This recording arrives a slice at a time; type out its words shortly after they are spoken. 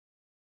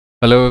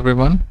Hello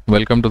everyone,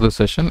 welcome to the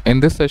session. In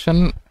this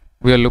session,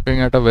 we are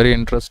looking at a very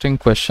interesting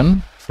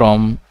question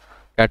from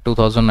CAT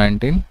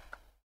 2019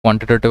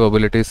 Quantitative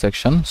Ability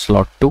section,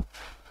 slot 2.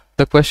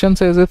 The question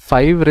says if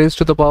 5 raised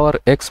to the power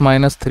x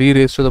minus 3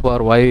 raised to the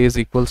power y is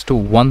equals to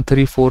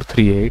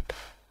 13438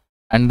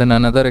 and then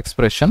another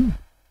expression,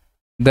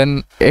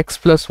 then x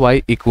plus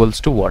y equals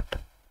to what?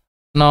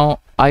 Now,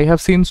 I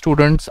have seen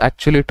students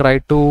actually try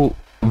to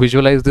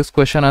visualize this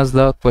question as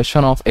the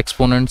question of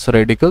exponents,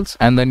 radicals,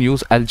 and then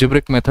use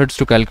algebraic methods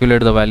to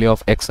calculate the value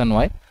of x and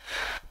y,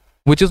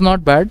 which is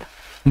not bad.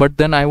 But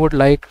then I would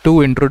like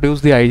to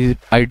introduce the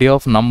idea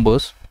of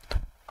numbers.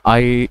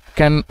 I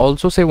can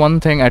also say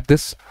one thing at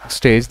this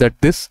stage, that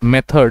this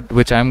method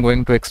which I am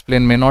going to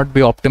explain may not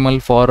be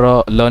optimal for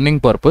a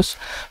learning purpose,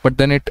 but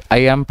then I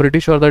am pretty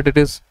sure that it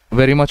is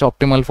very much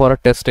optimal for a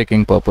test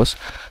taking purpose.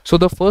 So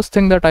the first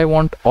thing that I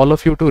want all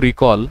of you to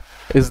recall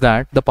is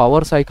that the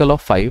power cycle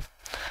of 5,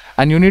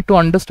 and you need to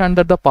understand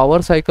that the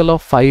power cycle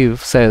of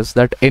 5 says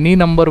that any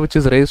number which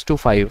is raised to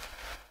 5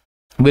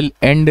 will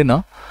end in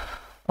a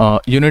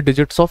unit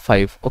digits of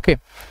 5. Okay,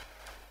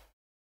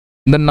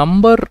 the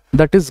number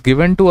that is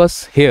given to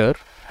us here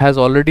has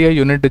already a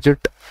unit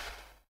digit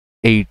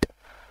 8.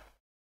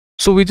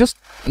 So we just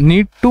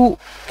need to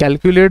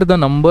calculate the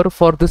number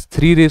for this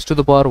 3 raised to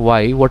the power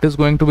y. What is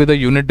going to be the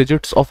unit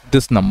digits of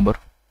this number?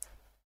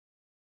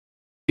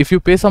 If you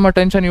pay some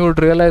attention, you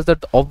would realize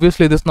that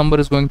obviously this number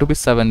is going to be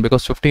 7,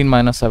 because 15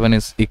 minus 7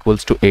 is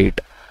equals to 8.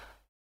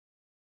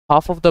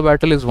 Half of the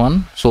battle is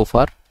won so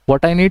far.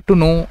 What I need to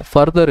know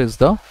further is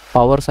the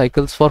power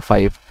cycles for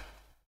 5,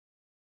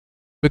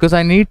 because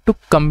I need to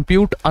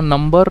compute a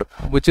number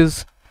which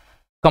is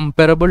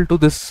comparable to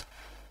this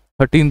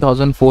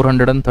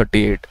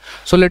 13,438.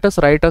 So let us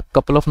write a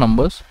couple of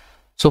numbers.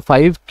 So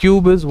 5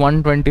 cube is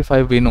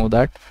 125, we know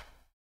that.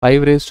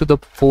 5 raised to the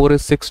 4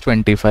 is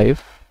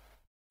 625.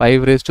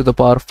 5 raised to the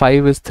power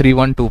 5 is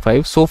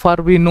 3125. So far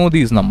we know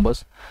these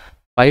numbers.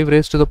 5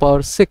 raised to the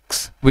power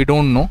 6 we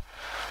don't know.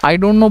 I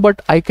don't know,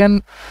 but I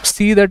can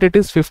see that it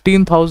is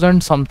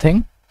 15,000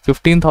 something,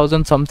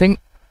 15,000 something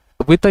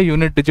with a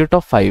unit digit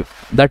of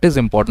 5. That is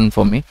important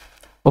for me.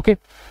 Okay,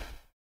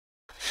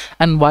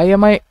 and why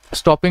am I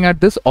stopping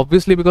at this?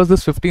 Obviously because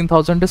this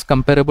 15,000 is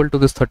comparable to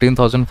this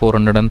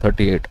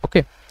 13,438.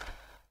 Okay,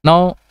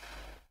 now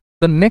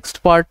the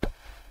next part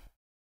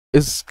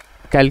is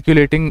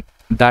calculating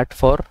that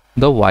for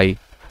the y,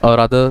 or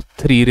rather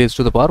 3 raised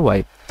to the power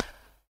y.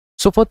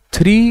 So for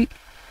 3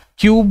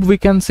 cube we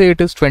can say it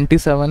is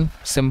 27,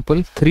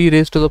 simple. 3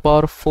 raised to the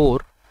power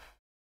 4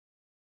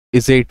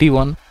 is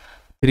 81.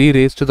 3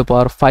 raised to the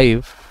power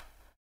 5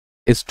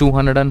 is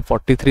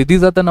 243.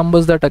 These are the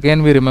numbers that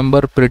again we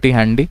remember pretty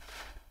handy.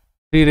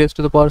 3 raised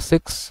to the power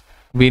 6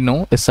 we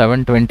know is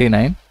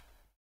 729.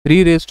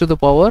 3 raised to the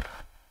power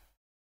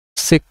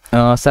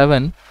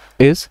 7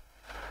 is,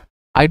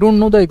 I don't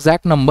know the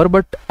exact number,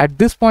 but at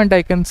this point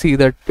I can see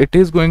that it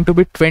is going to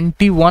be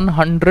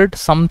 2100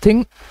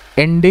 something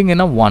ending in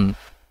a 1.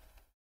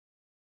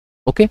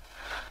 Okay,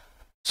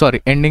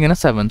 sorry, ending in a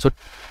 7. So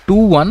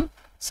 21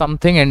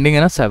 something ending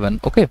in a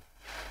 7. Okay,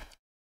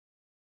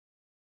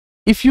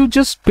 if you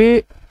just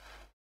pay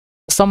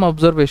some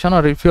observation,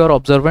 or if you are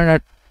observant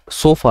at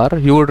so far,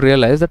 you would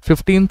realize that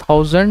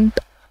 15,000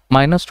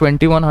 minus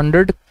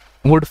 2100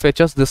 would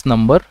fetch us this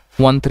number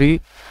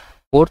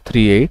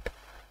 13438.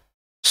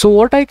 So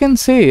what I can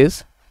say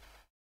is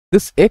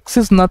this x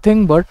is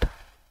nothing but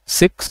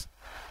 6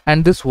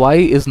 and this y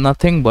is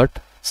nothing but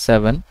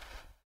 7.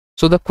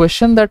 So the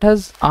question that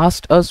has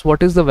asked us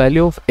what is the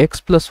value of x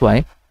plus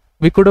y,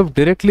 we could have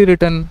directly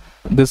written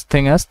this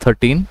thing as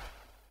 13.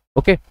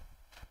 Okay,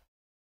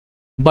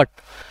 but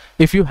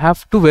if you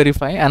have to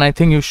verify, and I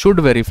think you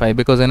should verify,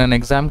 because in an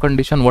exam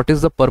condition, what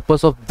is the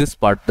purpose of this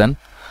part then?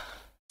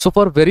 So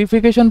for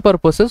verification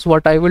purposes,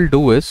 what I will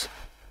do is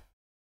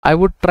I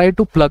would try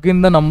to plug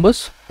in the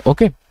numbers.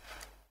 Okay,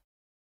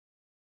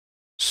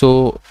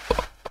 so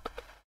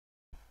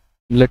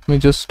let me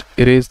just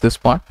erase this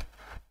part.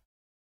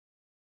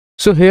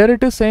 So here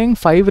it is saying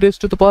 5 raised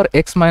to the power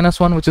x minus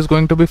 1, which is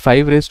going to be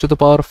 5 raised to the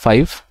power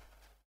 5,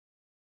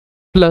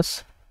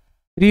 plus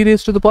 3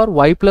 raised to the power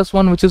y plus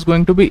 1, which is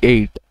going to be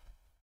 8.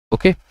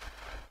 Okay,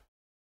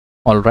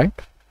 all right.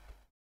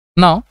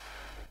 Now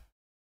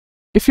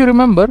if you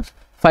remember,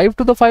 5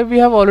 to the 5 we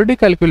have already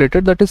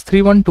calculated, that is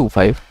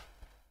 3125.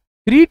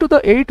 3 to the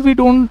 8 we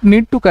don't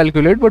need to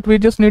calculate, but we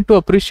just need to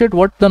appreciate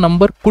what the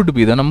number could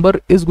be. The number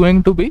is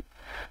going to be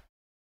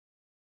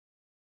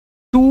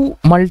 2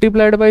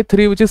 multiplied by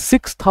 3, which is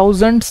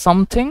 6,000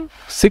 something,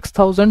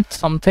 6,000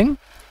 something,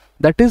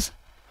 that is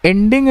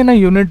ending in a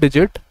unit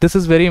digit. This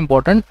is very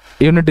important,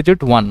 unit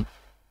digit 1,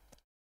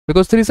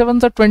 because 3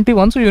 sevens are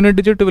 21, so unit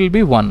digit will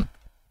be 1.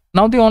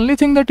 Now the only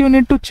thing that you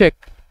need to check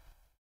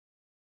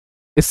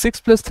is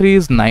 6 plus 3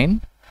 is 9,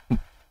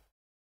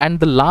 and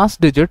the last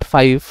digit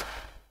 5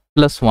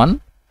 plus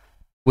 1,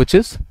 which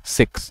is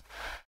 6.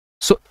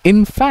 So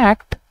in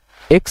fact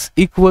x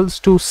equals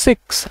to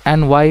 6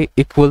 and y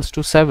equals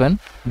to 7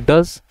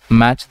 does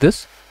match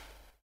this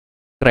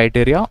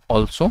criteria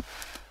also.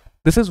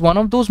 This is one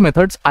of those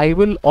methods. I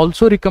will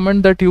also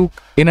recommend that you,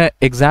 in an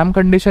exam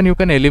condition, you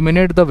can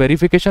eliminate the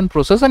verification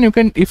process, and you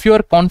can, if you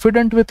are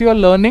confident with your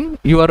learning,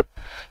 you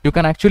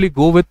can actually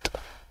go with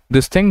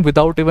this thing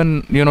without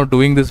even, you know,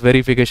 doing this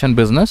verification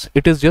business.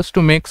 It is just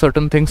to make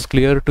certain things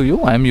clear to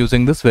you. I am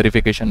using this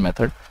verification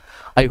method.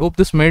 I hope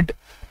this made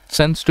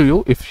sense to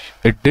you. If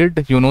it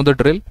did, you know the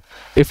drill.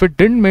 If it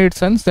didn't make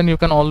sense, then you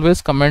can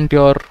always comment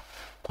your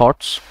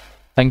thoughts.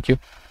 Thank you.